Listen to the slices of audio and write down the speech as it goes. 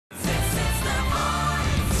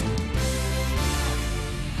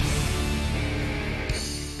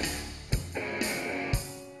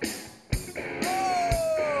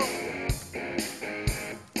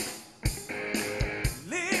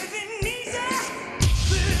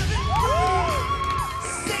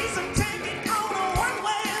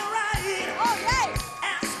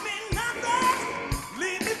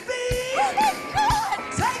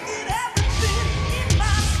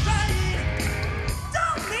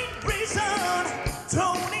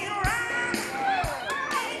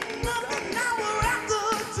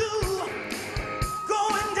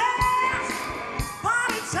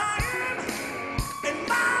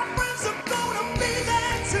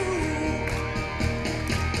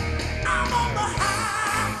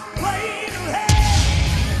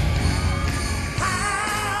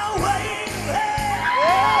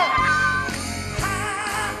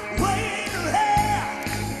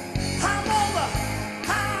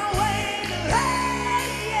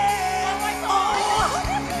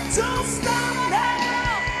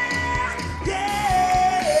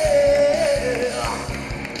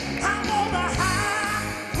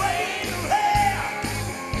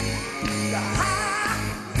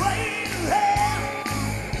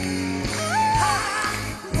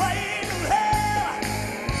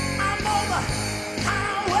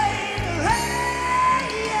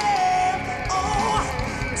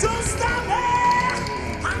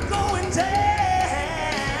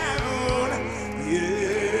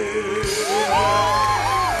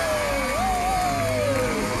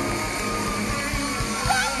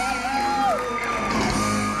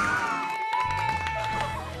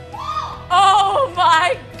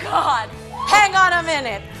God! Hang on a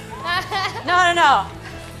minute. No.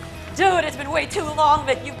 Dude, it's been way too long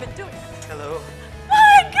that you've been doing it. Hello.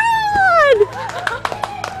 My God!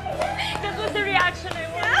 That was the reaction I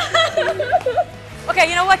wanted. Okay,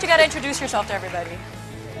 you know what? You gotta introduce yourself to everybody.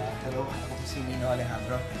 Hello, ako po si NIñO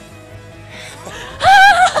Alejandro.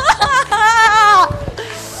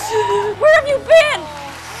 Where have you been?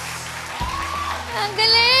 Ang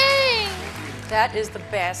galing! That is the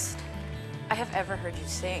best I have ever heard you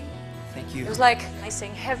sing. Thank you. It was like, I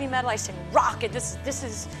sing heavy metal, I sing rock, and this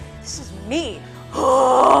is me.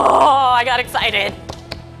 Oh, I got excited.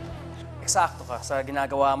 Eksakto ka sa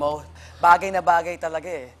ginagawa mo. Bagay na bagay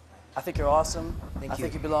talaga eh. I think you're awesome. Thank you.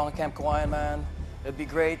 I think you belong in Camp Kawayan, man. It'd be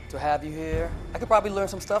great to have you here. I could probably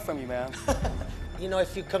learn some stuff from you, man. You know,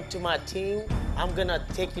 if you come to my team, I'm gonna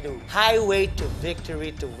take you to highway to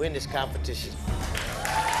victory to win this competition.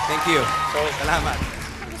 Thank you. So, Salamat.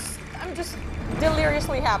 I'm just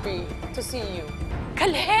deliriously happy to see you.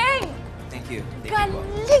 Galing! Thank you. Thank you po.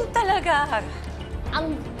 Galing talaga!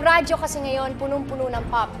 Ang radyo kasi ngayon, punong-puno ng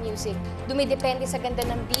pop music. Dumidepende sa ganda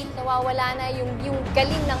ng beat, nawawala na yung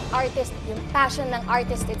galing ng artist, yung passion ng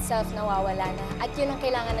artist itself nawawala na. At yun ang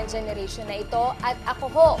kailangan ng generation na ito. At ako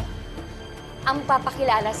ho, ang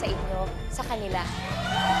papakilala sa inyo, sa kanila.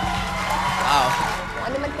 Wow. Kung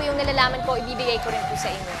ano man po yung nalalaman ko, ibibigay ko rin po sa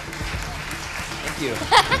inyo. Thank you.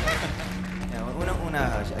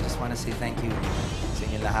 Unang-una, I just want to say thank you sa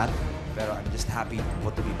inyo lahat. Pero I'm just happy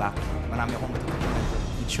to be back. Marami akong matutunan from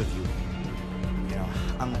each of you. You know,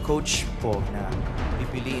 ang coach po na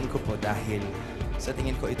pipiliin ko po dahil sa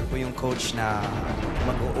tingin ko ito po yung coach na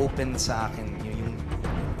mag-o-open sa akin yung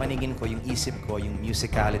paningin ko, yung isip ko, yung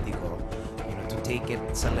musicality ko. You know, to take it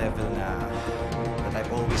sa level na that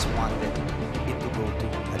I've always wanted it to go to.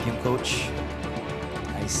 At yung coach,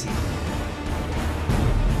 I see.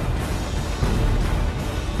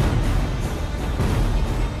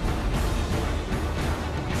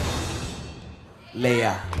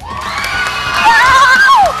 Leia.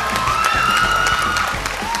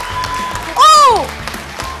 Oh!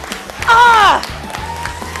 Ah!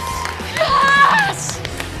 Yes!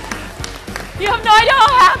 You have no idea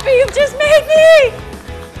how happy you've just made me!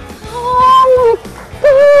 Oh!